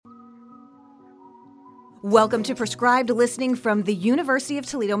Welcome to Prescribed Listening from the University of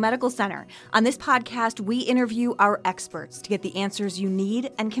Toledo Medical Center. On this podcast, we interview our experts to get the answers you need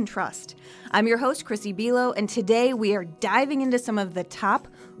and can trust. I'm your host, Chrissy Bilo, and today we are diving into some of the top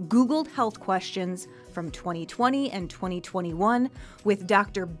Googled health questions from 2020 and 2021 with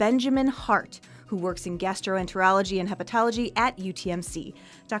Dr. Benjamin Hart, who works in gastroenterology and hepatology at UTMC.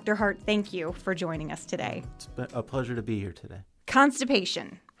 Dr. Hart, thank you for joining us today. It's been a pleasure to be here today.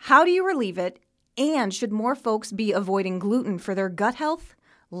 Constipation. How do you relieve it? And should more folks be avoiding gluten for their gut health?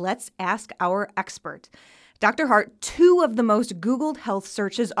 Let's ask our expert. Dr. Hart, two of the most Googled health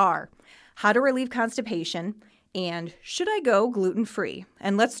searches are how to relieve constipation and should I go gluten-free?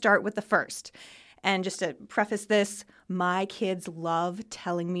 And let's start with the first. And just to preface this, my kids love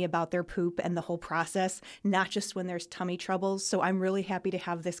telling me about their poop and the whole process, not just when there's tummy troubles. So I'm really happy to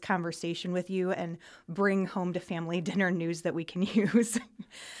have this conversation with you and bring home to family dinner news that we can use.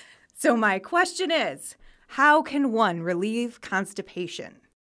 So my question is, how can one relieve constipation?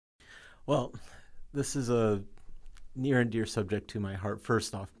 Well, this is a near and dear subject to my heart.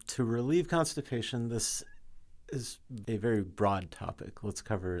 First off, to relieve constipation, this is a very broad topic. Let's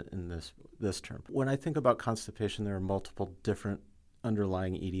cover it in this term. When I think about constipation, there are multiple different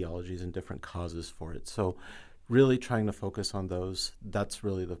underlying etiologies and different causes for it. So really trying to focus on those, that's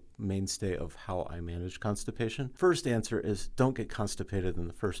really the mainstay of how I manage constipation. First answer is don't get constipated in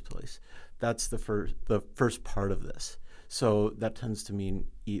the first place. That's the first part of this. So that tends to mean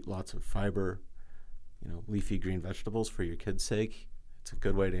eat lots of fiber, leafy green vegetables for your kids' sake. It's a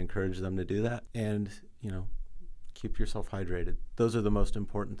good way to encourage them to do that. And, keep yourself hydrated. Those are the most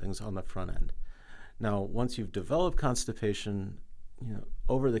important things on the front end. Now, once you've developed constipation,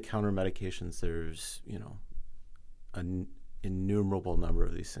 over-the-counter medications, there's, an innumerable number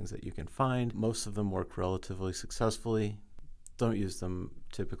of these things that you can find. Most of them work relatively successfully. Don't use them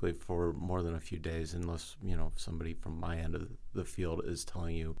typically for more than a few days unless, somebody from my end of the field is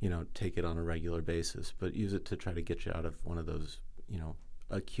telling you, take it on a regular basis. But use it to try to get you out of one of those,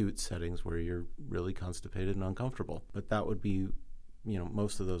 acute settings where you're really constipated and uncomfortable. But that would be,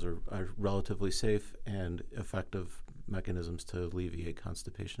 most of those are relatively safe and effective mechanisms to alleviate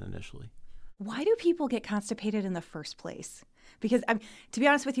constipation initially. Why do people get constipated in the first place? Because to be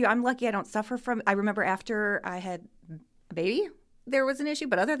honest with you, I'm lucky I don't suffer from. I remember after I had a baby, there was an issue,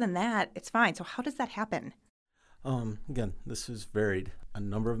 but other than that, it's fine. So how does that happen? Again, this is varied. A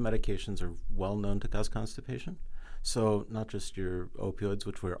number of medications are well known to cause constipation. So not just your opioids,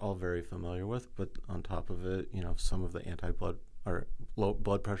 which we're all very familiar with, but on top of it, some of the anti-blood or low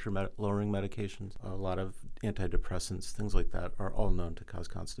blood pressure lowering medications, a lot of antidepressants, things like that are all known to cause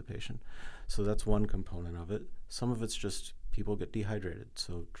constipation. So that's one component of it. Some of it's just people get dehydrated.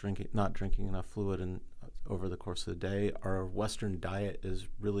 So not drinking enough fluid over the course of the day. Our Western diet is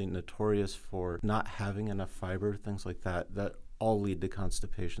really notorious for not having enough fiber, things like that all lead to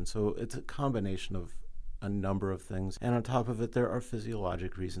constipation. So it's a combination of a number of things. And on top of it, there are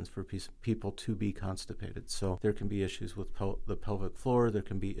physiologic reasons for people to be constipated. So there can be issues with the pelvic floor. There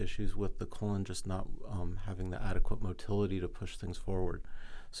can be issues with the colon just not having the adequate motility to push things forward.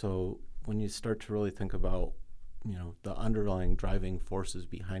 So when you start to really think about, the underlying driving forces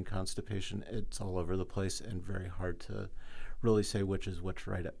behind constipation, it's all over the place and very hard to really say which is which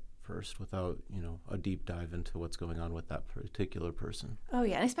right at first without, a deep dive into what's going on with that particular person. Oh,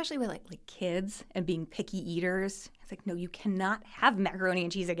 yeah. And especially with like kids and being picky eaters. It's like, no, you cannot have macaroni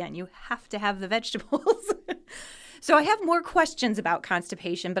and cheese again. You have to have the vegetables. So I have more questions about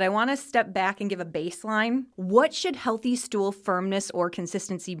constipation, but I want to step back and give a baseline. What should healthy stool firmness or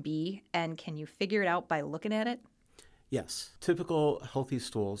consistency be? And can you figure it out by looking at it? Yes. Typical healthy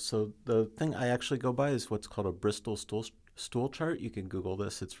stools. So the thing I actually go by is what's called a Bristol stool chart. You can Google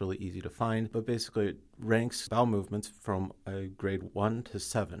this. It's really easy to find. But basically, it ranks bowel movements from a grade 1 to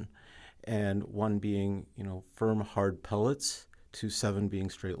 7. And 1 being, firm, hard pellets to 7 being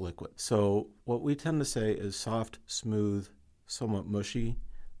straight liquid. So what we tend to say is soft, smooth, somewhat mushy.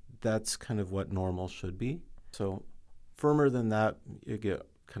 That's kind of what normal should be. So firmer than that, you get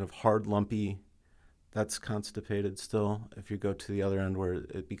kind of hard, lumpy. That's constipated still. If you go to the other end where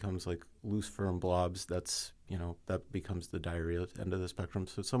it becomes like loose, firm blobs, that's, that becomes the diarrhea end of the spectrum.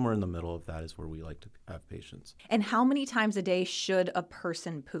 So somewhere in the middle of that is where we like to have patients. And how many times a day should a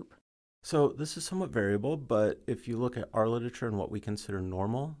person poop? So this is somewhat variable, but if you look at our literature and what we consider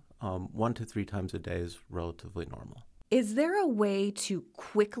normal, 1 to 3 times a day is relatively normal. Is there a way to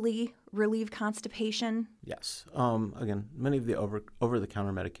quickly relieve constipation? Yes. Again, many of the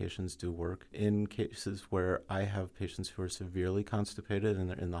over-the-counter medications do work. In cases where I have patients who are severely constipated and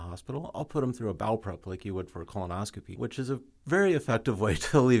they're in the hospital, I'll put them through a bowel prep like you would for a colonoscopy, which is a very effective way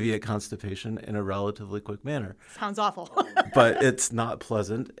to alleviate constipation in a relatively quick manner. Sounds awful. But it's not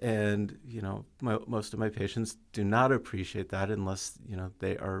pleasant, and most of my patients do not appreciate that unless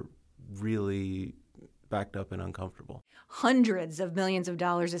they are really backed up and uncomfortable. Hundreds of millions of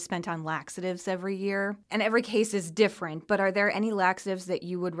dollars is spent on laxatives every year, and every case is different, but are there any laxatives that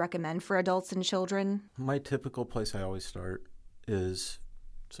you would recommend for adults and children? My typical place I always start is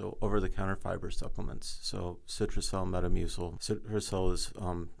over-the-counter fiber supplements. So Citracel, Metamucil. Citracel is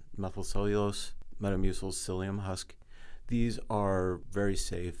methylcellulose, Metamucil is psyllium husk. These are very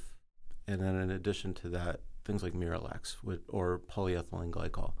safe. And then in addition to that, things like Miralax or polyethylene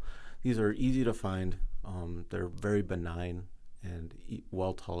glycol. These are easy to find. They're very benign and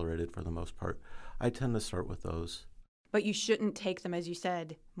well tolerated for the most part. I tend to start with those. But you shouldn't take them, as you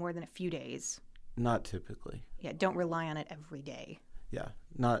said, more than a few days. Not typically. Yeah, don't rely on it every day. Yeah,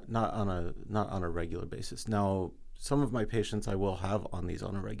 not on a regular basis. Now, some of my patients I will have on these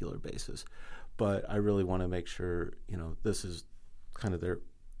on a regular basis, but I really want to make sure this is kind of they're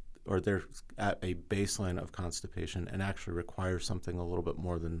at a baseline of constipation and actually require something a little bit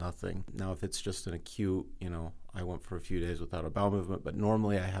more than nothing. Now, if it's just an acute, I went for a few days without a bowel movement, but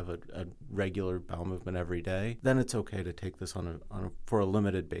normally I have a regular bowel movement every day, then it's okay to take this for a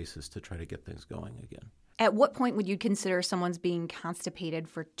limited basis to try to get things going again. At what point would you consider someone's being constipated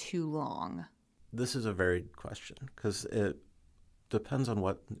for too long? This is a varied question because it depends on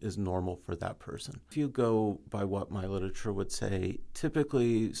what is normal for that person. If you go by what my literature would say,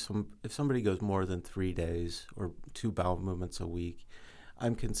 typically if somebody goes more than 3 days or 2 bowel movements a week,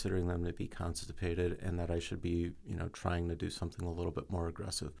 I'm considering them to be constipated and that I should be, trying to do something a little bit more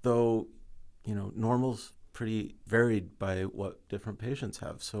aggressive. Though, normal's pretty varied by what different patients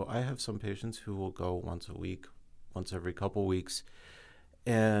have. So I have some patients who will go once a week, once every couple weeks,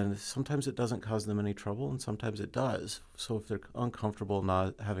 and sometimes it doesn't cause them any trouble, and sometimes it does. So if they're uncomfortable,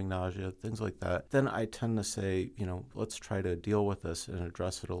 not having nausea, things like that, then I tend to say, let's try to deal with this and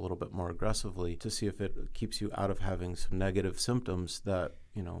address it a little bit more aggressively to see if it keeps you out of having some negative symptoms that,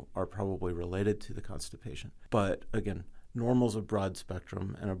 are probably related to the constipation. But again, normal's a broad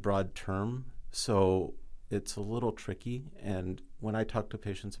spectrum and a broad term, so it's a little tricky. And when I talk to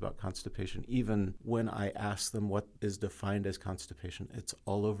patients about constipation, even when I ask them what is defined as constipation, it's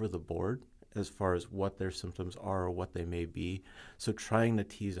all over the board as far as what their symptoms are or what they may be. So trying to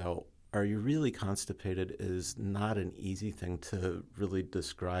tease out, are you really constipated, is not an easy thing to really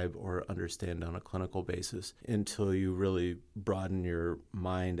describe or understand on a clinical basis until you really broaden your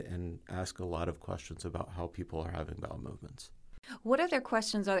mind and ask a lot of questions about how people are having bowel movements. What other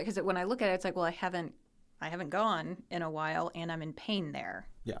questions are there? Because when I look at it, it's like, well, I haven't gone in a while and I'm in pain there.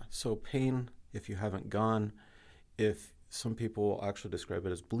 Yeah, so pain, if you haven't gone, if some people actually describe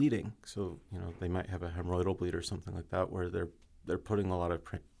it as bleeding, so they might have a hemorrhoidal bleed or something like that where they're putting a lot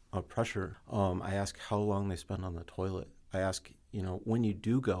of pressure. I ask how long they spend on the toilet. I ask, when you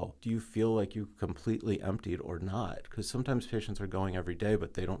do go, do you feel like you completely emptied or not? Because sometimes patients are going every day,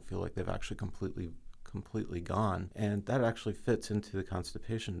 but they don't feel like they've actually completely gone, and that actually fits into the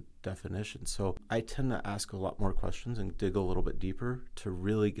constipation definition. So I tend to ask a lot more questions and dig a little bit deeper to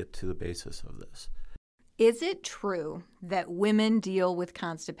really get to the basis of this. Is it true that women deal with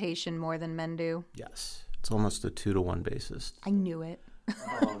constipation more than men do? Yes. It's almost a 2-to-1 basis. I knew it.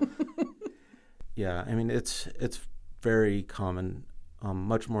 Yeah, I mean, it's very common,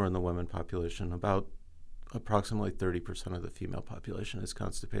 much more in the women population. About approximately 30% of the female population is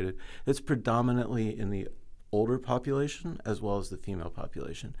constipated. It's predominantly in the older population as well as the female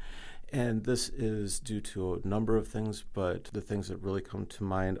population. And this is due to a number of things, but the things that really come to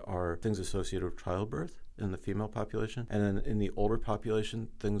mind are things associated with childbirth in the female population. And then in the older population,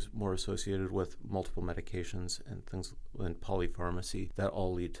 things more associated with multiple medications and things in polypharmacy that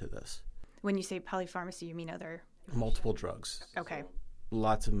all lead to this. When you say polypharmacy, you mean other? Multiple drugs. Okay.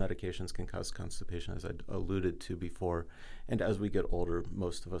 Lots of medications can cause constipation, as I alluded to before. And as we get older,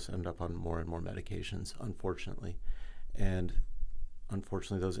 most of us end up on more and more medications, unfortunately. And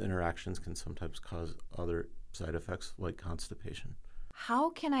unfortunately, those interactions can sometimes cause other side effects like constipation. How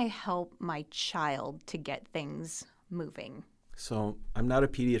can I help my child to get things moving? So I'm not a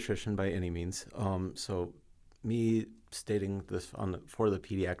pediatrician by any means. So me stating this for the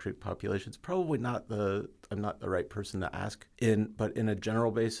pediatric population is probably I'm not the right person to ask. But in a general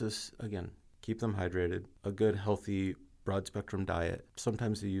basis, again, keep them hydrated. A good, healthy broad-spectrum diet,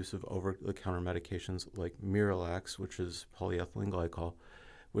 sometimes the use of over-the-counter medications like Miralax, which is polyethylene glycol,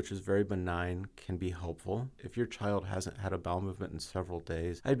 which is very benign, can be helpful. If your child hasn't had a bowel movement in several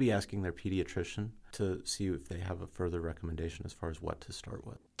days, I'd be asking their pediatrician to see if they have a further recommendation as far as what to start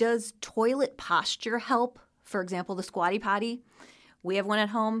with. Does toilet posture help? For example, the squatty potty. We have one at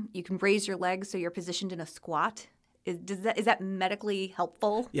home. You can raise your legs so you're positioned in a squat. Is that medically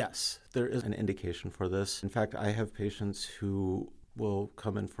helpful? Yes, there is an indication for this. In fact, I have patients who will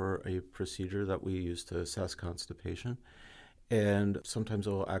come in for a procedure that we use to assess constipation. And sometimes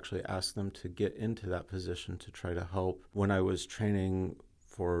I'll actually ask them to get into that position to try to help. When I was training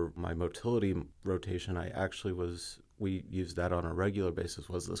for my motility rotation, we used that on a regular basis,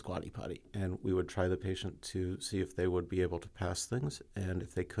 was the squatty potty. And we would try the patient to see if they would be able to pass things. And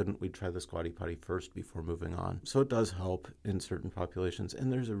if they couldn't, we'd try the squatty potty first before moving on. So it does help in certain populations.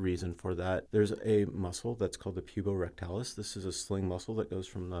 And there's a reason for that. There's a muscle that's called the puborectalis. This is a sling muscle that goes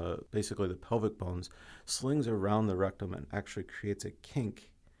from basically the pelvic bones, slings around the rectum and actually creates a kink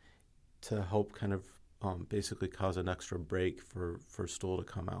to help kind of basically cause an extra break for stool to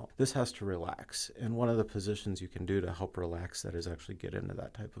come out. This has to relax, and one of the positions you can do to help relax that is actually get into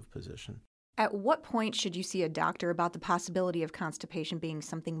that type of position. At what point should you see a doctor about the possibility of constipation being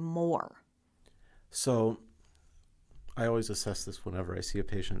something more? So I always assess this whenever I see a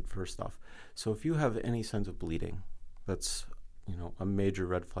patient first off. So if you have any signs of bleeding, that's a major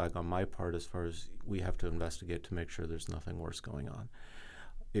red flag on my part as far as we have to investigate to make sure there's nothing worse going on.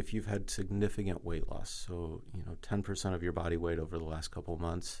 If you've had significant weight loss, so 10% of your body weight over the last couple of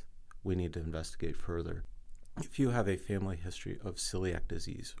months, we need to investigate further. If you have a family history of celiac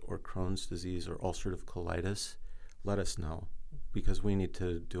disease or Crohn's disease or ulcerative colitis, let us know, because we need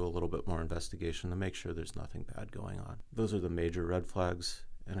to do a little bit more investigation to make sure there's nothing bad going on. Those are the major red flags.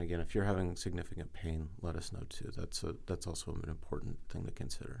 And again, if you're having significant pain, let us know too. That's also an important thing to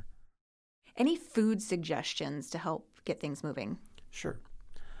consider. Any food suggestions to help get things moving? Sure.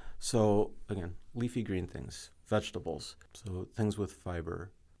 So again, leafy green things, vegetables, so things with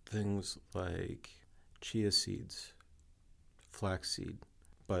fiber, things like chia seeds, flaxseed,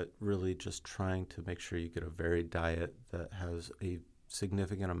 but really just trying to make sure you get a varied diet that has a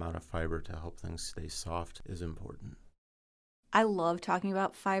significant amount of fiber to help things stay soft is important. I love talking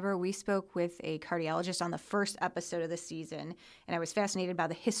about fiber. We spoke with a cardiologist on the first episode of the season, and I was fascinated by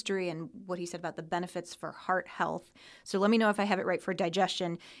the history and what he said about the benefits for heart health. So let me know if I have it right for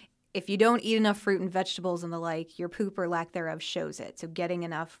digestion. If you don't eat enough fruit and vegetables and the like, your poop or lack thereof shows it. So getting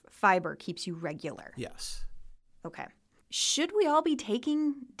enough fiber keeps you regular. Yes. Okay. Should we all be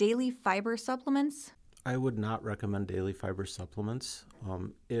taking daily fiber supplements? I would not recommend daily fiber supplements.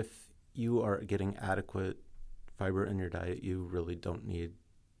 If you are getting adequate fiber in your diet, you really don't need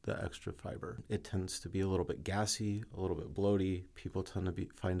the extra fiber. It tends to be a little bit gassy, a little bit bloaty. People tend to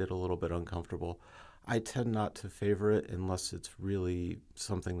find it a little bit uncomfortable. I tend not to favor it unless it's really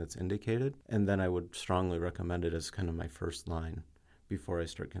something that's indicated, and then I would strongly recommend it as kind of my first line before I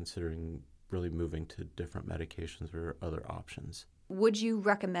start considering really moving to different medications or other options. Would you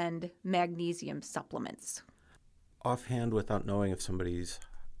recommend magnesium supplements? Offhand, without knowing if somebody's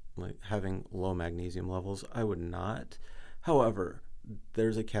having low magnesium levels, I would not. However,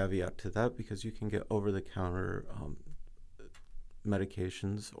 there's a caveat to that because you can get over-the-counter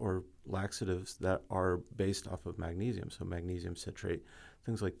medications or laxatives that are based off of magnesium. So magnesium citrate,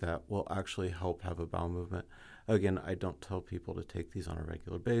 things like that will actually help have a bowel movement. Again, I don't tell people to take these on a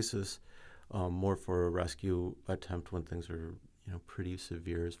regular basis, more for a rescue attempt when things are pretty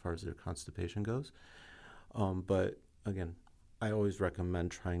severe as far as their constipation goes. But again, I always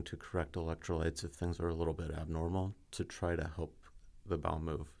recommend trying to correct electrolytes if things are a little bit abnormal to try to help the bowel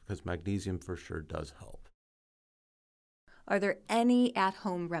move, because magnesium for sure does help. Are there any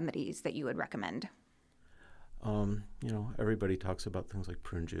at-home remedies that you would recommend? Everybody talks about things like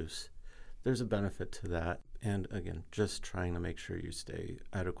prune juice. There's a benefit to that. And again, just trying to make sure you stay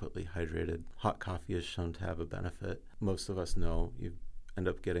adequately hydrated. Hot coffee is shown to have a benefit. Most of us know you end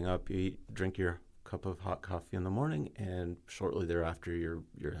up getting up, you drink your cup of hot coffee in the morning, and shortly thereafter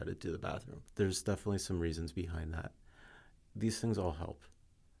you're headed to the bathroom. There's definitely some reasons behind that. These things all help.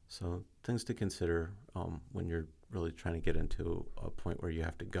 So things to consider when you're really trying to get into a point where you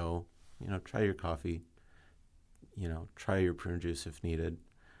have to go. Try your coffee. Try your prune juice if needed.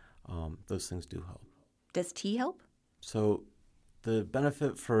 Those things do help. Does tea help? So the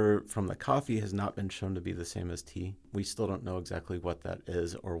benefit from the coffee has not been shown to be the same as tea. We still don't know exactly what that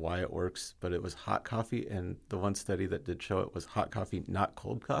is or why it works, but it was hot coffee, and the one study that did show it was hot coffee, not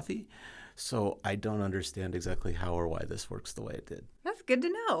cold coffee. So I don't understand exactly how or why this works the way it did. That's good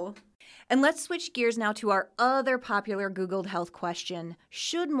to know. And let's switch gears now to our other popular Googled health question.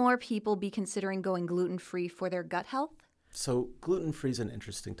 Should more people be considering going gluten-free for their gut health? So gluten-free is an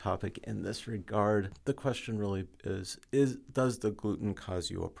interesting topic in this regard. The question really is does the gluten cause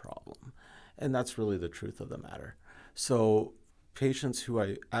you a problem? And that's really the truth of the matter. So patients who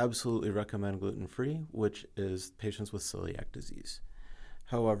I absolutely recommend gluten-free, which is patients with celiac disease.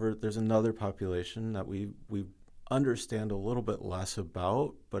 However, there's another population that we understand a little bit less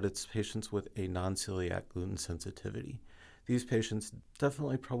about, but it's patients with a non-celiac gluten sensitivity. These patients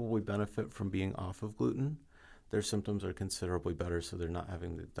definitely probably benefit from being off of gluten. Their symptoms are considerably better, so they're not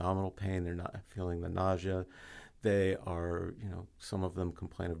having the abdominal pain, they're not feeling the nausea. They are, some of them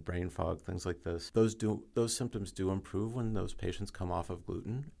complain of brain fog, things like this. Those symptoms do improve when those patients come off of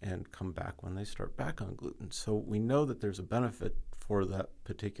gluten and come back when they start back on gluten. So we know that there's a benefit for that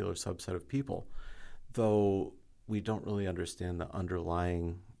particular subset of people, though we don't really understand the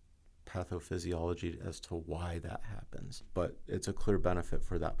underlying pathophysiology as to why that happens, but it's a clear benefit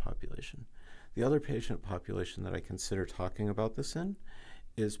for that population. The other patient population that I consider talking about this in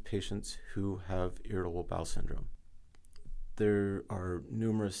is patients who have irritable bowel syndrome. There are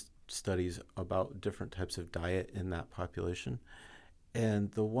numerous studies about different types of diet in that population,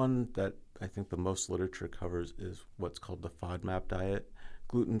 and the one that I think the most literature covers is what's called the FODMAP diet.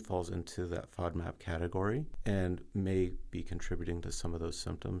 Gluten falls into that FODMAP category and may be contributing to some of those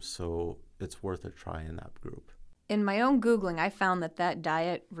symptoms, so it's worth a try in that group. In my own Googling, I found that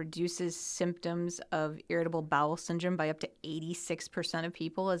diet reduces symptoms of irritable bowel syndrome by up to 86% of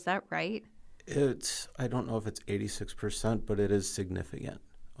people. Is that right? I don't know if it's 86%, but it is significant.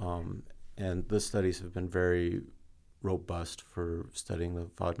 And the studies have been very robust for studying the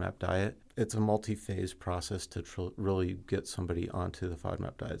FODMAP diet. It's a multi-phase process to really get somebody onto the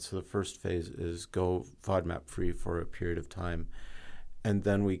FODMAP diet. So the first phase is go FODMAP free for a period of time. And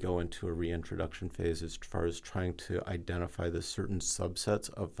then we go into a reintroduction phase as far as trying to identify the certain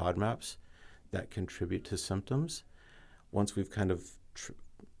subsets of FODMAPs that contribute to symptoms. Once we've kind of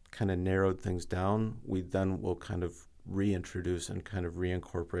narrowed things down, we then will kind of reintroduce and kind of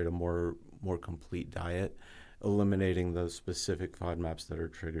reincorporate a more complete diet, eliminating those specific FODMAPs that are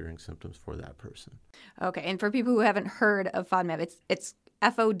triggering symptoms for that person. Okay, and for people who haven't heard of FODMAP, it's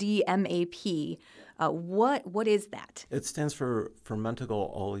FODMAP. What is that? It stands for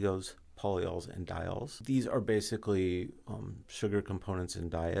fermentable oleos, polyols, and diols. These are basically sugar components in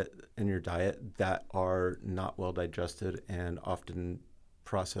your diet that are not well digested and often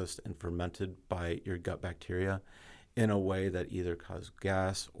processed and fermented by your gut bacteria in a way that either cause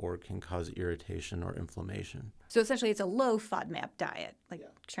gas or can cause irritation or inflammation. So essentially it's a low FODMAP diet,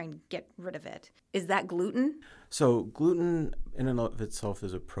 trying to get rid of it. Is that gluten? So gluten in and of itself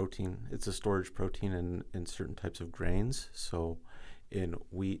is a protein. It's a storage protein in certain types of grains. So in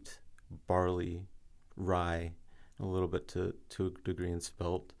wheat, barley, rye, a little bit to a degree in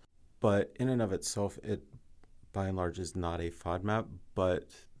spelt. But in and of itself, it by and large is not a FODMAP, but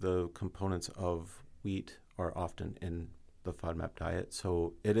the components of wheat are often in the FODMAP diet.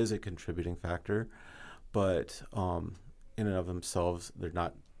 So it is a contributing factor, but in and of themselves, they're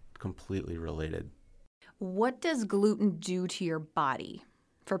not completely related. What does gluten do to your body?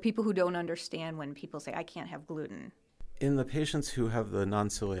 For people who don't understand when people say, I can't have gluten. In the patients who have the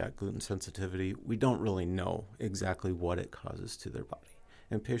non-celiac gluten sensitivity, we don't really know exactly what it causes to their body.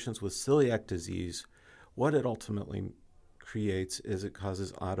 In patients with celiac disease, what it ultimately creates is it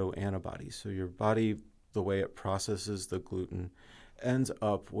causes autoantibodies. So your body, the way it processes the gluten, ends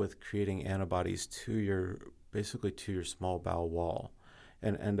up with creating antibodies to your small bowel wall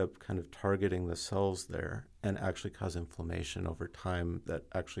and end up kind of targeting the cells there and actually cause inflammation over time that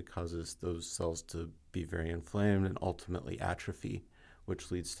actually causes those cells to be very inflamed and ultimately atrophy,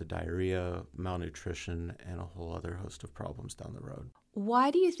 which leads to diarrhea, malnutrition, and a whole other host of problems down the road.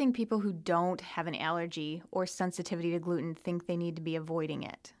 Why do you think people who don't have an allergy or sensitivity to gluten think they need to be avoiding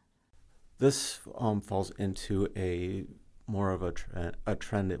it? This falls into more of a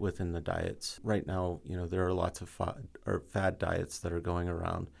trend within the diets. Right now, there are lots of fad diets that are going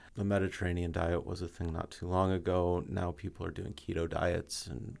around. The Mediterranean diet was a thing not too long ago. Now people are doing keto diets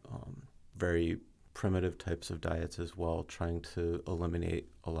and very primitive types of diets as well, trying to eliminate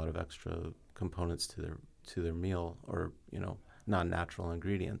a lot of extra components to their meal or non-natural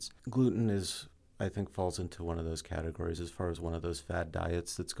ingredients. Gluten I think falls into one of those categories as far as one of those fad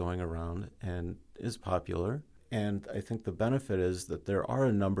diets that's going around and is popular. And I think the benefit is that there are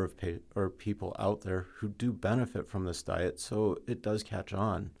a number of people out there who do benefit from this diet, so it does catch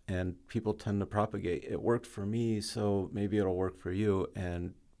on, and people tend to propagate. It worked for me, so maybe it'll work for you.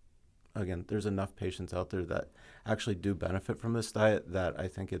 And again, there's enough patients out there that actually do benefit from this diet that I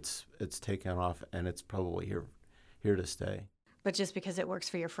think it's taken off, and it's probably here to stay. But just because it works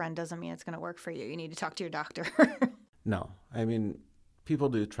for your friend doesn't mean it's going to work for you. You need to talk to your doctor. No, I mean, people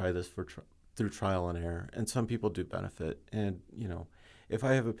do try this through trial and error, and some people do benefit. And, if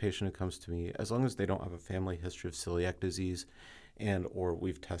I have a patient who comes to me, as long as they don't have a family history of celiac disease or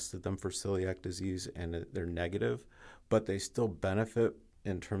we've tested them for celiac disease and they're negative, but they still benefit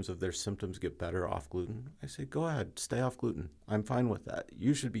in terms of their symptoms get better off gluten, I say, go ahead, stay off gluten. I'm fine with that.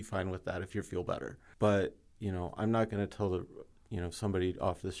 You should be fine with that if you feel better. But, I'm not going to tell somebody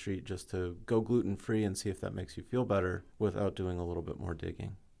off the street just to go gluten-free and see if that makes you feel better without doing a little bit more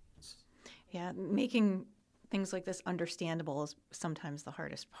digging. Yeah, making things like this understandable is sometimes the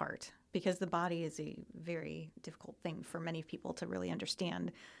hardest part because the body is a very difficult thing for many people to really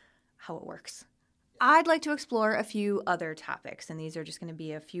understand how it works. I'd like to explore a few other topics, and these are just going to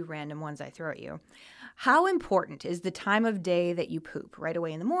be a few random ones I throw at you. How important is the time of day that you poop? Right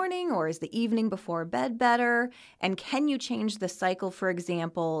away in the morning, or is the evening before bed better? And can you change the cycle, for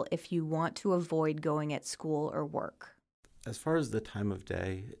example, if you want to avoid going at school or work? As far as the time of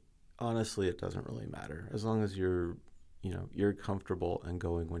day, honestly, it doesn't really matter. As long as you're comfortable and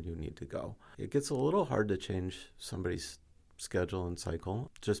going when you need to go. It gets a little hard to change somebody's schedule and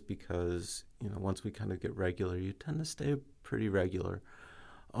cycle just because, once we kind of get regular, you tend to stay pretty regular.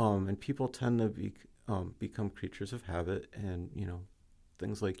 And people tend to become creatures of habit, and,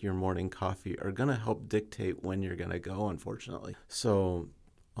 things like your morning coffee are going to help dictate when you're going to go, unfortunately. So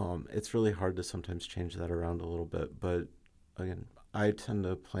it's really hard to sometimes change that around a little bit. But again, I tend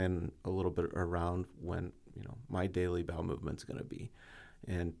to plan a little bit around when, my daily bowel movement's going to be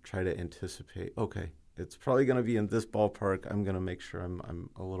and try to anticipate, okay, it's probably going to be in this ballpark. I'm going to make sure I'm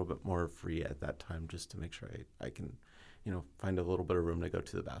a little bit more free at that time just to make sure I can, find a little bit of room to go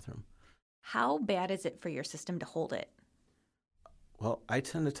to the bathroom. How bad is it for your system to hold it? Well, I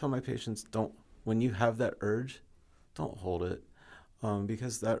tend to tell my patients, when you have that urge, don't hold it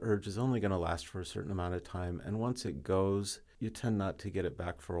because that urge is only going to last for a certain amount of time. And once it goes, you tend not to get it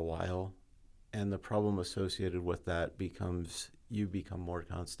back for a while. And the problem associated with that becomes you become more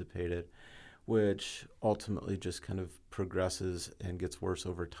constipated, which ultimately just kind of progresses and gets worse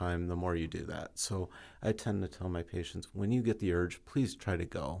over time the more you do that. So I tend to tell my patients, when you get the urge, please try to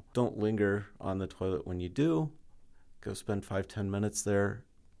go. Don't linger on the toilet when you do. Go spend 5-10 minutes there.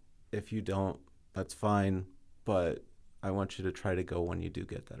 If you don't, that's fine, but I want you to try to go when you do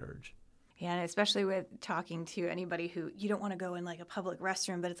get that urge. Yeah, and especially with talking to anybody who you don't want to go in like a public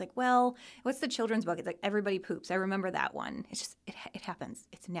restroom, but it's like, well, what's the children's book? It's like everybody poops. I remember that one. It's just, it happens.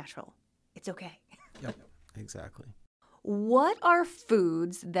 It's natural. It's okay. Yep, exactly. What are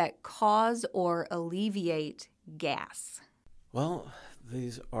foods that cause or alleviate gas? Well,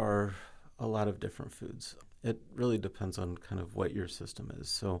 these are a lot of different foods. It really depends on kind of what your system is.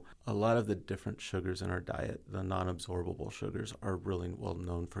 So a lot of the different sugars in our diet, the non-absorbable sugars, are really well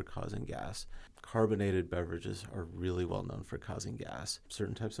known for causing gas. Carbonated beverages are really well known for causing gas.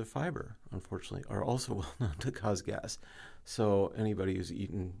 Certain types of fiber, unfortunately, are also well known to cause gas. So anybody who's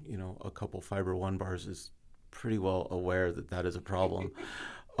eaten, a couple Fiber One bars is pretty well aware that that is a problem.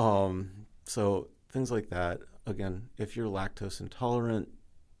 So things like that. Again, if you're lactose intolerant,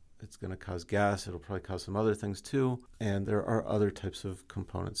 it's going to cause gas. It'll probably cause some other things too. And there are other types of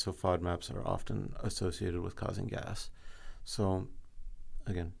components. So FODMAPs are often associated with causing gas. So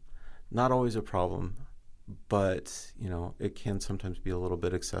again, not always a problem, but, it can sometimes be a little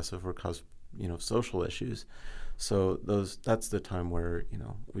bit excessive or cause, social issues. So that's the time where,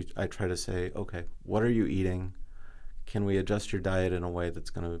 I try to say, okay, what are you eating? Can we adjust your diet in a way that's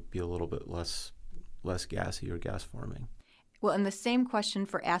going to be a little bit less gassy or gas forming? Well, and the same question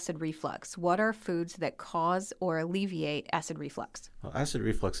for acid reflux. What are foods that cause or alleviate acid reflux? Well, acid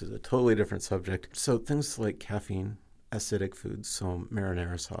reflux is a totally different subject. So things like caffeine, acidic foods, so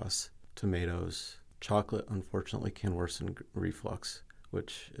marinara sauce, tomatoes, chocolate, unfortunately, can worsen reflux,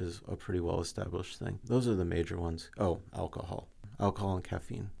 which is a pretty well-established thing. Those are the major ones. Oh, alcohol and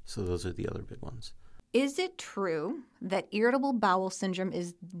caffeine. So those are the other big ones. Is it true that irritable bowel syndrome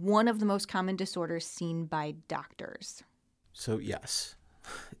is one of the most common disorders seen by doctors? So yes,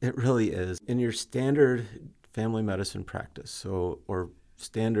 it really is. In your standard family medicine practice, or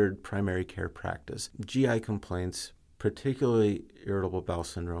standard primary care practice, GI complaints, particularly irritable bowel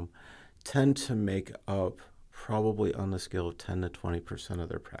syndrome, tend to make up probably on the scale of 10 to 20% of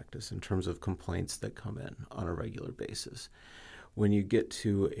their practice in terms of complaints that come in on a regular basis. When you get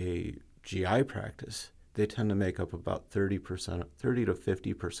to a GI practice, They tend to make up about 30 to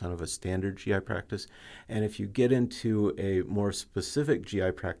 50% of a standard GI practice. And if you get into a more specific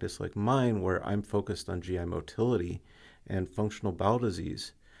GI practice like mine, where I'm focused on GI motility and functional bowel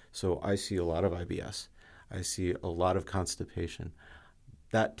disease, so I see a lot of IBS, I see a lot of constipation,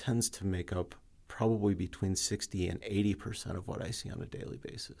 that tends to make up probably between 60 and 80% of what I see on a daily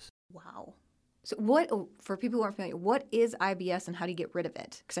basis. Wow. So for people who aren't familiar, what is IBS and how do you get rid of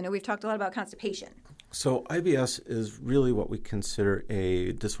it? Because I know we've talked a lot about constipation. So IBS is really what we consider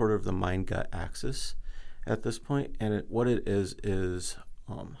a disorder of the mind-gut axis at this point. And what it is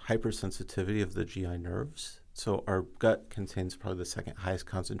hypersensitivity of the GI nerves. So our gut contains probably the second highest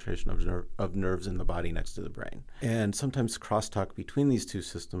concentration of nerves in the body next to the brain. And sometimes crosstalk between these two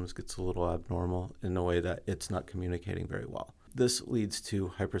systems gets a little abnormal in a way that it's not communicating very well. This leads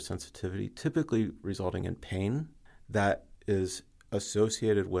to hypersensitivity, typically resulting in pain that is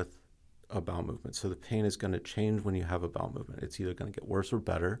associated with a bowel movement. So the pain is going to change when you have a bowel movement. It's either going to get worse or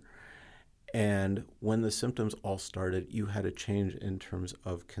better. And when the symptoms all started, you had a change in terms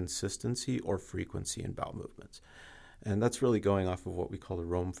of consistency or frequency in bowel movements. And that's really going off of what we call the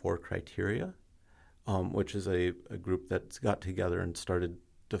Rome 4 criteria, which is a group that's got together and started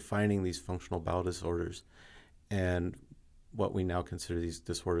defining these functional bowel disorders and what we now consider these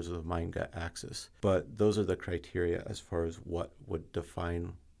disorders of the mind-gut axis. But those are the criteria as far as what would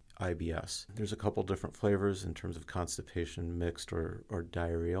define IBS. There's a couple different flavors in terms of constipation, mixed or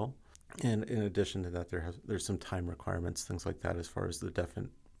diarrheal. And in addition to that, there's some time requirements, things like that, as far as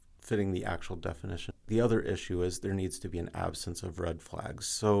fitting the actual definition. The other issue is there needs to be an absence of red flags.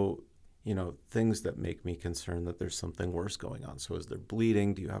 So, things that make me concerned that there's something worse going on. So is there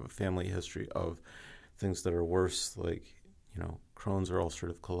bleeding? Do you have a family history of things that are worse, like, Crohn's or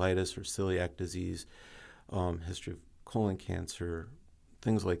ulcerative colitis or celiac disease, history of colon cancer,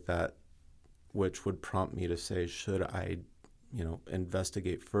 things like that, which would prompt me to say, should I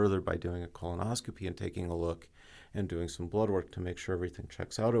investigate further by doing a colonoscopy and taking a look and doing some blood work to make sure everything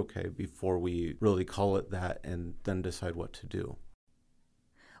checks out okay before we really call it that and then decide what to do.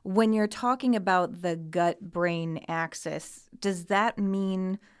 When you're talking about the gut-brain axis, does that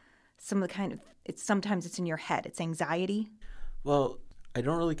mean sometimes it's in your head, it's anxiety? Well, I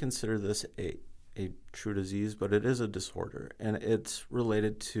don't really consider this a true disease, but it is a disorder, and it's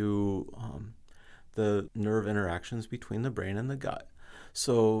related to the nerve interactions between the brain and the gut.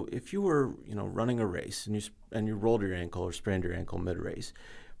 So if you were, running a race and you rolled your ankle or sprained your ankle mid-race,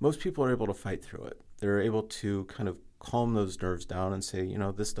 most people are able to fight through it. They're able to kind of calm those nerves down and say,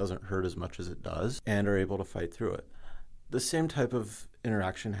 this doesn't hurt as much as it does, and are able to fight through it. The same type of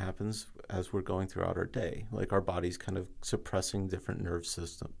interaction happens as we're going throughout our day, like our body's kind of suppressing different nerve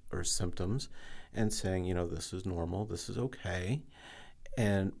system or symptoms and saying, this is normal, this is okay.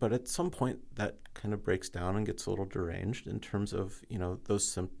 But at some point that kind of breaks down and gets a little deranged in terms of,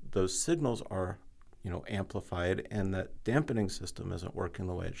 those signals are, amplified, and that dampening system isn't working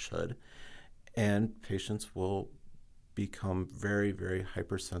the way it should. And patients will become very, very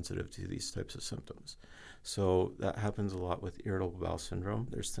hypersensitive to these types of symptoms. So that happens a lot with irritable bowel syndrome.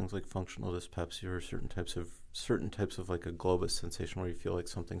 There's things like functional dyspepsia or certain types of like a globus sensation where you feel like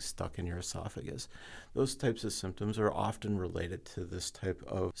something's stuck in your esophagus. Those types of symptoms are often related to this type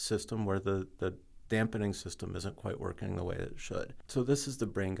of system where the dampening system isn't quite working the way that it should. So this is the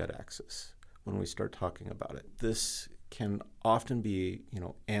brain-gut axis when we start talking about it. This can often be,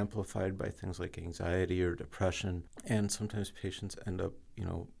 amplified by things like anxiety or depression, and sometimes patients end up,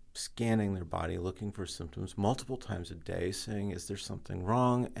 scanning their body, looking for symptoms multiple times a day, saying, is there something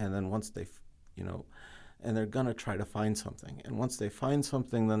wrong? And then once they, and they're going to try to find something. And once they find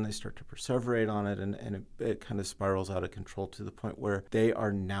something, then they start to perseverate on it, and it kind of spirals out of control to the point where they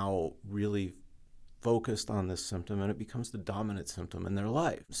are now really focused on this symptom, and it becomes the dominant symptom in their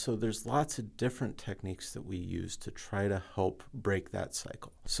life. So there's lots of different techniques that we use to try to help break that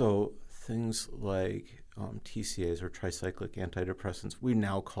cycle. So things like TCAs or tricyclic antidepressants, we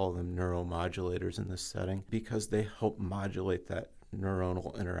now call them neuromodulators in this setting because they help modulate that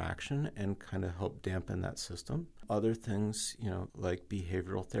neuronal interaction and kind of help dampen that system. Other things, like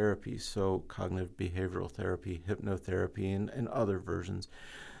behavioral therapy, so cognitive behavioral therapy, hypnotherapy, and other versions.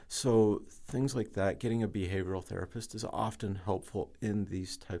 So things like that, getting a behavioral therapist is often helpful in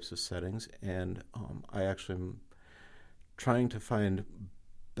these types of settings, and I actually am trying to find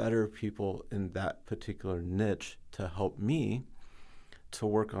better people in that particular niche to help me to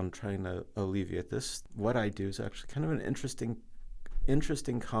work on trying to alleviate this. What I do is actually kind of an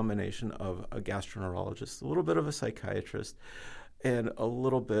interesting combination of a gastroenterologist, a little bit of a psychiatrist, and a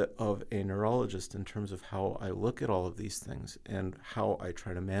little bit of a neurologist in terms of how I look at all of these things and how I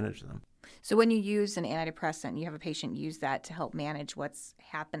try to manage them. So when you use an antidepressant, you have a patient use that to help manage what's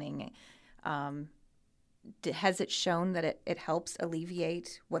happening. Has it shown that it helps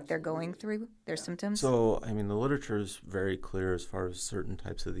alleviate what they're going through, their symptoms? So, I mean, the literature is very clear as far as certain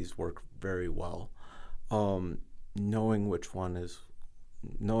types of these work very well. Knowing which one is,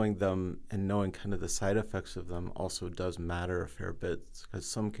 knowing them and knowing kind of the side effects of them also does matter a fair bit, because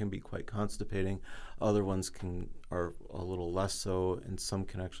some can be quite constipating, other ones are a little less so, and some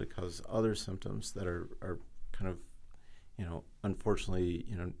can actually cause other symptoms that are kind of, unfortunately,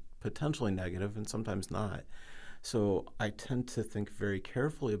 potentially negative and sometimes not. So I tend to think very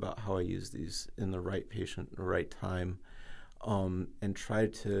carefully about how I use these in the right patient, the right time, and try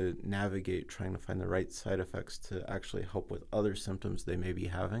to navigate trying to find the right side effects to actually help with other symptoms they may be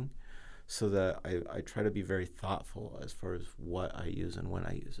having, so that I try to be very thoughtful as far as what I use and when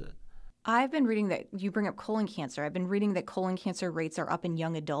I use it. I've been reading that you bring up colon cancer. I've been reading that colon cancer rates are up in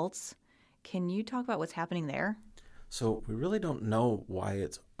young adults. Can you talk about what's happening there? So we really don't know why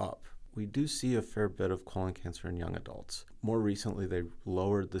it's up. We do see a fair bit of colon cancer in young adults. More recently, they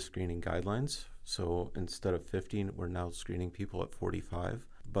lowered the screening guidelines. So instead of 15, we're now screening people at 45.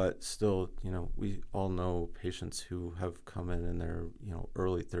 But still, we all know patients who have come in their,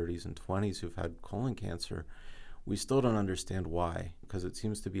 early 30s and 20s who've had colon cancer. We still don't understand why, because it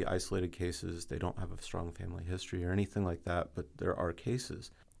seems to be isolated cases. They don't have a strong family history or anything like that, but there are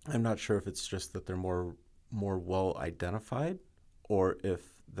cases. I'm not sure if it's just that they're more well identified, or if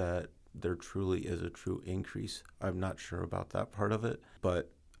that there truly is a true increase. I'm not sure about that part of it.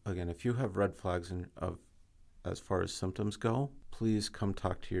 But again, if you have red flags as far as symptoms go, please come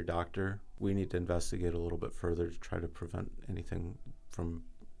talk to your doctor. We need to investigate a little bit further to try to prevent anything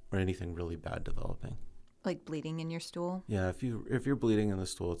really bad developing. Like bleeding in your stool? Yeah, if you're bleeding in the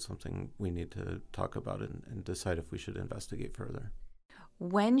stool, it's something we need to talk about and decide if we should investigate further.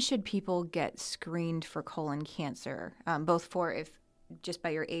 When should people get screened for colon cancer, both for if just by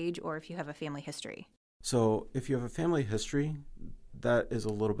your age or if you have a family history? So if you have a family history, that is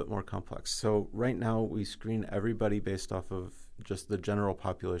a little bit more complex. So right now we screen everybody based off of just the general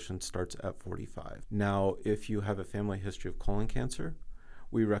population starts at 45. Now, if you have a family history of colon cancer,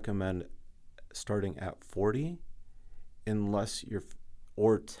 we recommend starting at 40 unless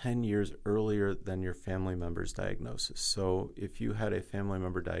or 10 years earlier than your family member's diagnosis. So if you had a family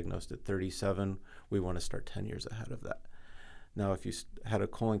member diagnosed at 37, we want to start 10 years ahead of that. Now, if you had a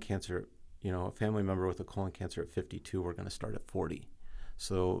colon cancer, a family member with a colon cancer at 52, we're going to start at 40.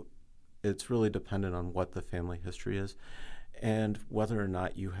 So it's really dependent on what the family history is and whether or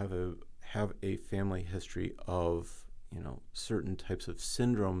not you have a family history of, certain types of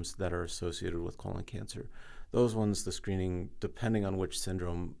syndromes that are associated with colon cancer. Those ones, the screening, depending on which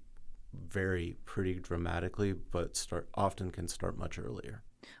syndrome, vary pretty dramatically, but often can start much earlier.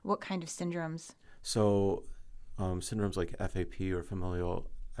 What kind of syndromes? So syndromes like FAP or familial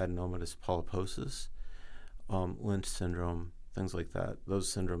adenomatous polyposis, Lynch syndrome, things like that.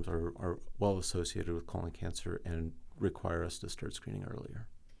 Those syndromes are well associated with colon cancer and require us to start screening earlier.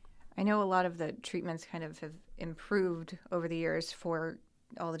 I know a lot of the treatments kind of have improved over the years for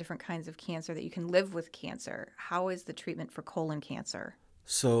all the different kinds of cancer that you can live with cancer. How is the treatment for colon cancer?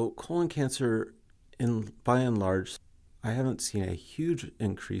 So colon cancer, by and large, I haven't seen a huge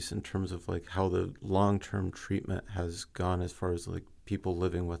increase in terms of like how the long-term treatment has gone as far as like people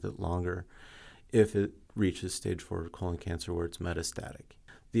living with it longer if it reaches stage 4 colon cancer where it's metastatic.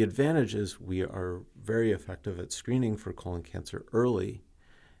 The advantage is we are very effective at screening for colon cancer early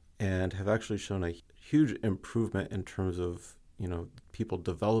and have actually shown a huge improvement in terms of people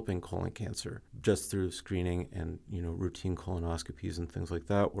developing colon cancer just through screening and, routine colonoscopies and things like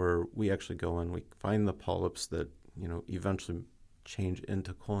that, where we actually go in, we find the polyps that, eventually change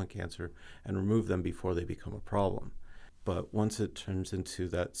into colon cancer and remove them before they become a problem. But once it turns into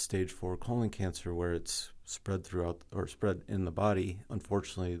that stage 4 colon cancer where it's spread throughout or spread in the body,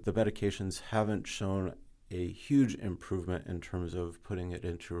 unfortunately, the medications haven't shown a huge improvement in terms of putting it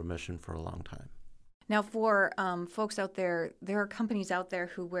into remission for a long time. Now, for folks out there are companies out there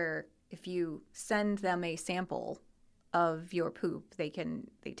where if you send them a sample of your poop, they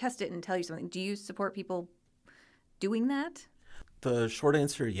test it and tell you something. Do you support people doing that? The short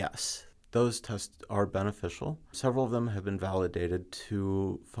answer, yes. Those tests are beneficial. Several of them have been validated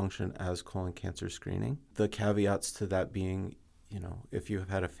to function as colon cancer screening. The caveats to that being, if you have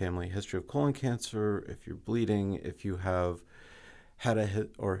had a family history of colon cancer, if you're bleeding, if you have had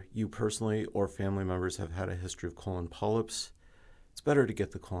or you personally or family members have had a history of colon polyps, it's better to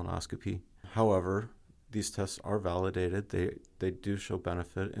get the colonoscopy. However, these tests are validated. They do show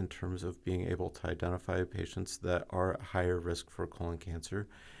benefit in terms of being able to identify patients that are at higher risk for colon cancer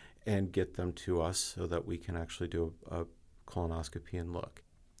and get them to us so that we can actually do a colonoscopy and look.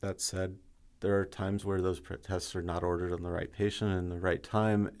 That said, there are times where those tests are not ordered on the right patient in the right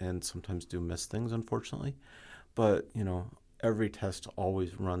time and sometimes do miss things, unfortunately. But, every test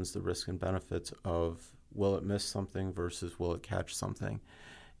always runs the risk and benefits of will it miss something versus will it catch something.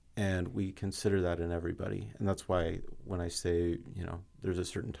 And we consider that in everybody. And that's why when I say, there's a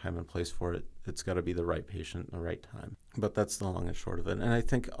certain time and place for it, it's got to be the right patient in the right time. But that's the long and short of it. And I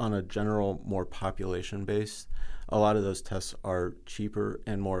think on a general, more population base, a lot of those tests are cheaper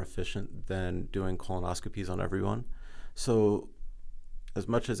and more efficient than doing colonoscopies on everyone. So as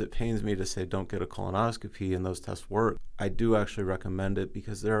much as it pains me to say don't get a colonoscopy and those tests work, I do actually recommend it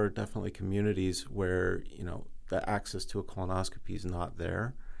because there are definitely communities where, the access to a colonoscopy is not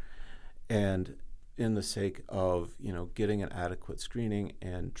there. And in the sake of, getting an adequate screening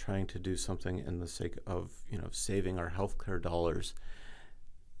and trying to do something in the sake of, saving our healthcare dollars,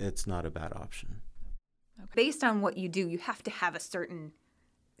 it's not a bad option. Based on what you do, you have to have a certain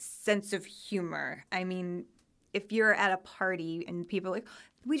sense of humor. I mean, if you're at a party and people are like,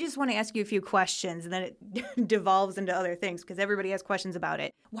 we just want to ask you a few questions, and then it devolves into other things because everybody has questions about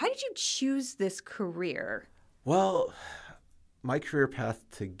it. Why did you choose this career? Well, my career path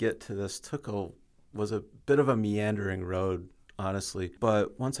to get to this was a bit of a meandering road, honestly.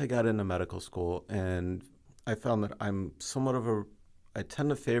 But once I got into medical school and I found that I tend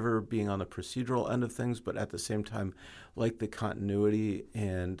to favor being on the procedural end of things, but at the same time, like the continuity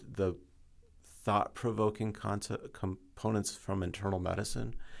and the thought-provoking components from internal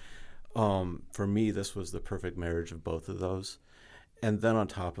medicine. For me, this was the perfect marriage of both of those. And then on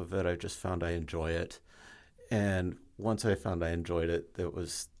top of it, I just found I enjoy it. And once I found I enjoyed it,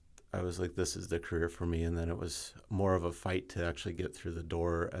 I was like, this is the career for me. And then it was more of a fight to actually get through the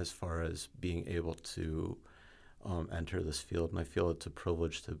door as far as being able to enter this field. And I feel it's a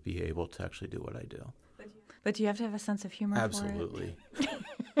privilege to be able to actually do what I do. But do you have to have a sense of humor Absolutely. for it?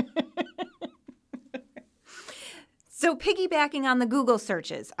 So piggybacking on the Google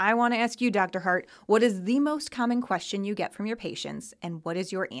searches, I want to ask you, Dr. Hart, what is the most common question you get from your patients, and what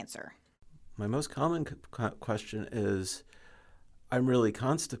is your answer? My most common question is, I'm really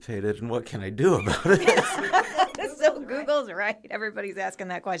constipated, and what can I do about it? So Google's right. Everybody's asking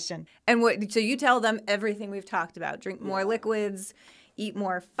that question. And so you tell them everything we've talked about. Drink more liquids, eat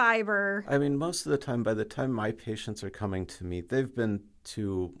more fiber. I mean, most of the time, by the time my patients are coming to me, they've been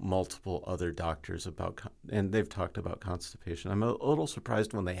to multiple other doctors and they've talked about constipation. I'm a little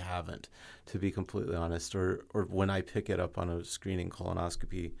surprised when they haven't, to be completely honest, or when I pick it up on a screening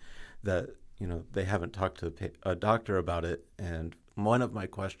colonoscopy that, they haven't talked to a doctor about it. And one of my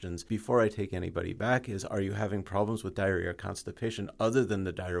questions before I take anybody back is, are you having problems with diarrhea or constipation other than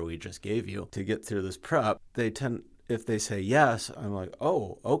the diarrhea we just gave you to get through this prep? If they say yes, I'm like,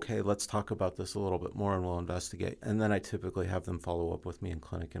 oh, okay, let's talk about this a little bit more and we'll investigate. And then I typically have them follow up with me in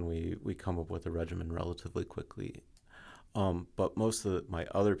clinic and we come up with a regimen relatively quickly. But most of my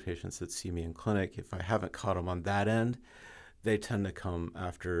other patients that see me in clinic, if I haven't caught them on that end, they tend to come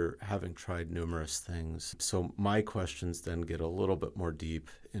after having tried numerous things. So my questions then get a little bit more deep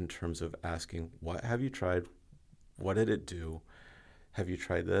in terms of asking, what have you tried? What did it do? Have you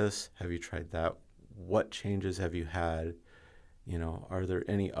tried this? Have you tried that? What changes have you had? Are there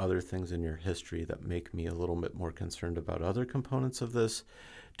any other things in your history that make me a little bit more concerned about other components of this?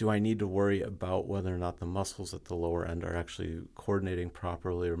 Do I need to worry about whether or not the muscles at the lower end are actually coordinating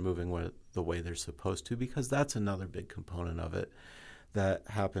properly or moving the way they're supposed to? Because that's another big component of it that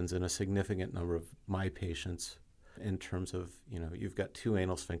happens in a significant number of my patients in terms of, you've got two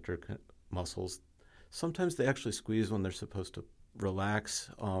anal sphincter muscles. Sometimes they actually squeeze when they're supposed to relax,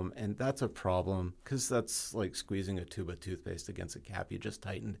 and that's a problem because that's like squeezing a tube of toothpaste against a cap you just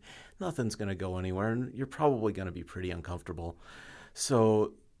tightened. Nothing's going to go anywhere, and you're probably going to be pretty uncomfortable.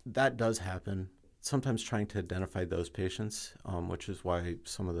 So that does happen. Sometimes trying to identify those patients, which is why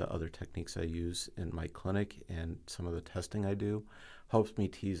some of the other techniques I use in my clinic and some of the testing I do helps me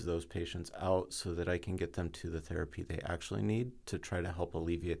tease those patients out so that I can get them to the therapy they actually need to try to help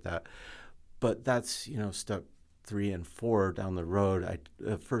alleviate that. But that's, step 3 and 4 down the road.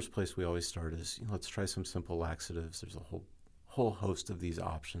 The first place we always start is, let's try some simple laxatives. There's a whole host of these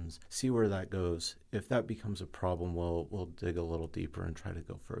options. See where that goes. If that becomes a problem, we'll dig a little deeper and try to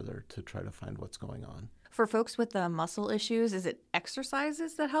go further to try to find what's going on. For folks with muscle issues, is it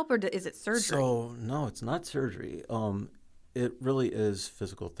exercises that help, or is it surgery? So no, it's not surgery. It really is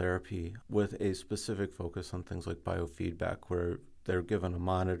physical therapy with a specific focus on things like biofeedback, where they're given a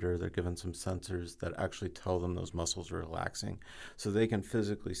monitor, they're given some sensors that actually tell them those muscles are relaxing. So they can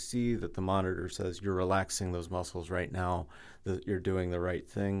physically see that the monitor says you're relaxing those muscles right now, that you're doing the right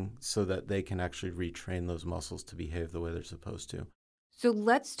thing, so that they can actually retrain those muscles to behave the way they're supposed to. So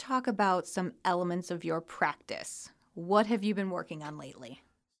let's talk about some elements of your practice. What have you been working on lately?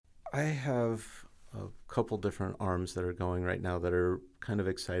 I have a couple different arms that are going right now that are kind of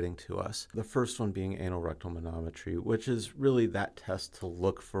exciting to us. The first one being anal rectal manometry, which is really that test to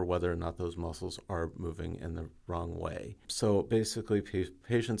look for whether or not those muscles are moving in the wrong way. So basically,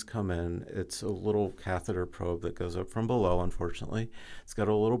 patients come in, it's a little catheter probe that goes up from below, unfortunately. It's got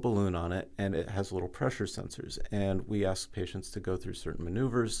a little balloon on it, and it has little pressure sensors. And we ask patients to go through certain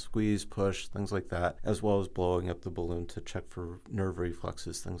maneuvers, squeeze, push, things like that, as well as blowing up the balloon to check for nerve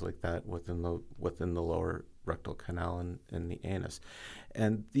reflexes, things like that within the lower rectal canal and the anus.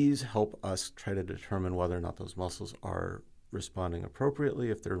 And these help us try to determine whether or not those muscles are responding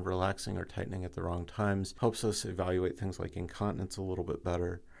appropriately, if they're relaxing or tightening at the wrong times, helps us evaluate things like incontinence a little bit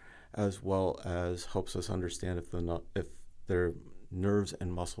better, as well as helps us understand if their nerves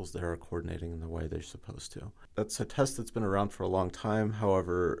and muscles there are coordinating in the way they're supposed to. That's a test that's been around for a long time.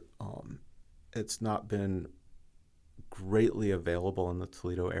 However, it's not been greatly available in the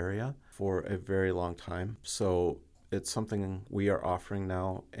Toledo area for a very long time. So it's something we are offering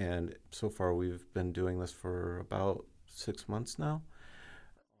now, and so far we've been doing this for about 6 months now.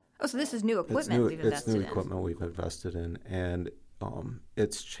 Oh, so this is new equipment we've invested in. It's new equipment we've invested in, and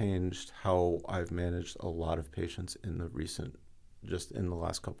it's changed how I've managed a lot of patients just in the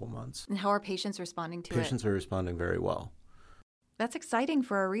last couple months. And how are patients responding to it? Patients are responding very well. That's exciting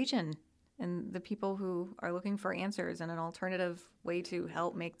for our region and the people who are looking for answers and an alternative way to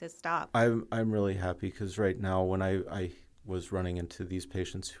help make this stop. I'm really happy because right now when I was running into these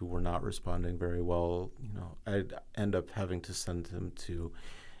patients who were not responding very well, I'd end up having to send them to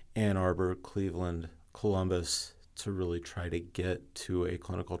Ann Arbor, Cleveland, Columbus to really try to get to a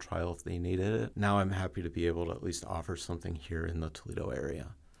clinical trial if they needed it. Now I'm happy to be able to at least offer something here in the Toledo area.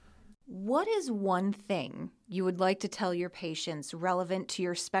 What is one thing you would like to tell your patients relevant to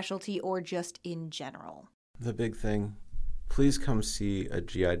your specialty or just in general? The big thing, please come see a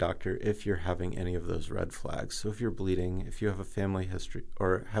GI doctor if you're having any of those red flags. So if you're bleeding, if you have a family history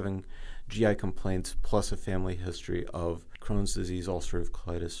or having GI complaints plus a family history of Crohn's disease, ulcerative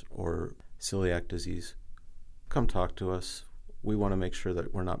colitis, or celiac disease, come talk to us. We want to make sure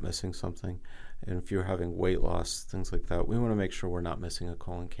that we're not missing something. And if you're having weight loss, things like that, we want to make sure we're not missing a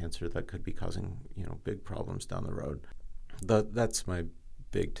colon cancer that could be causing, big problems down the road. That's my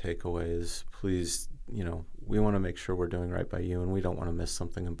big takeaway is please, we want to make sure we're doing right by you and we don't want to miss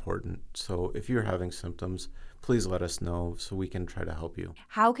something important. So if you're having symptoms, please let us know so we can try to help you.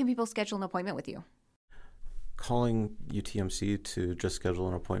 How can people schedule an appointment with you? Calling UTMC to just schedule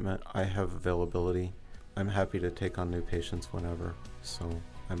an appointment. I have availability. I'm happy to take on new patients whenever. So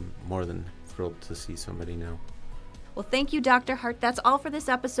I'm more than thrilled to see somebody now. Well, thank you, Dr. Hart. That's all for this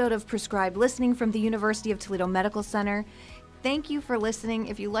episode of Prescribed Listening from the University of Toledo Medical Center. Thank you for listening.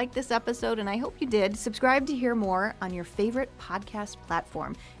 If you liked this episode, and I hope you did, subscribe to hear more on your favorite podcast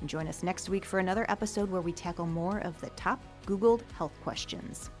platform. And join us next week for another episode where we tackle more of the top Googled health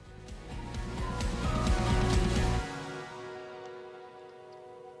questions.